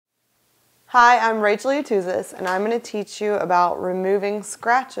Hi, I'm Rachel Yatuzis, and I'm going to teach you about removing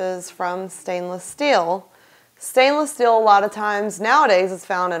scratches from stainless steel. Stainless steel, a lot of times nowadays, is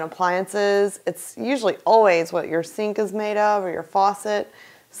found in appliances. It's usually always what your sink is made of or your faucet.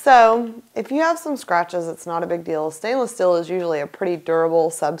 So if you have some scratches, it's not a big deal. Stainless steel is usually a pretty durable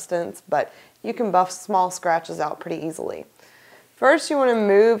substance, but you can buff small scratches out pretty easily. First, you want to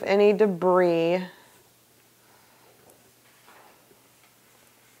move any debris.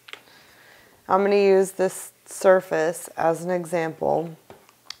 I'm going to use this surface as an example.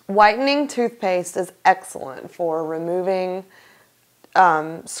 Whitening toothpaste is excellent for removing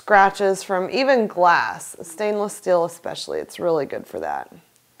scratches from even glass, stainless steel especially. It's really good for that.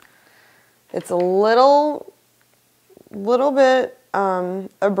 It's a little bit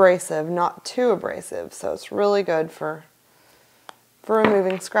abrasive, not too abrasive, so it's really good for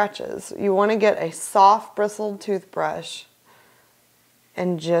removing scratches. You want to get a soft bristled toothbrush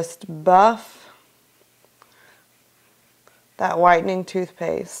and just buff that whitening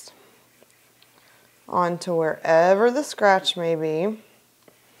toothpaste onto wherever the scratch may be,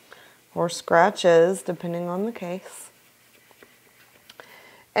 or scratches, depending on the case.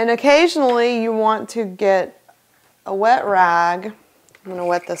 And occasionally you want to get a wet rag. I'm going to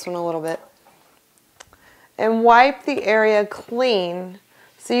wet this one a little bit. And wipe the area clean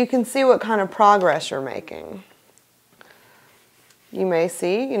so you can see what kind of progress you're making. You may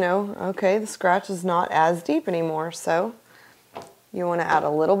see, okay, the scratch is not as deep anymore, so you want to add a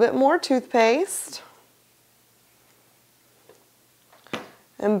little bit more toothpaste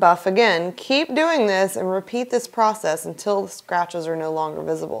and buff again. Keep doing this and repeat this process until the scratches are no longer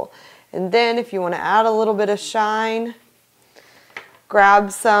visible. And then if you want to add a little bit of shine,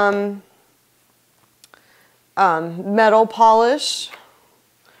 grab some metal polish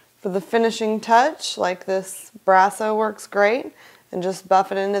for the finishing touch, like this Brasso works great, and just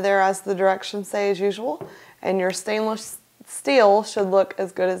buff it into there as the directions say as usual, and your stainless steel should look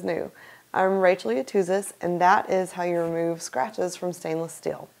as good as new. I'm Rachel Yatuzis, and that is how you remove scratches from stainless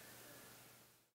steel.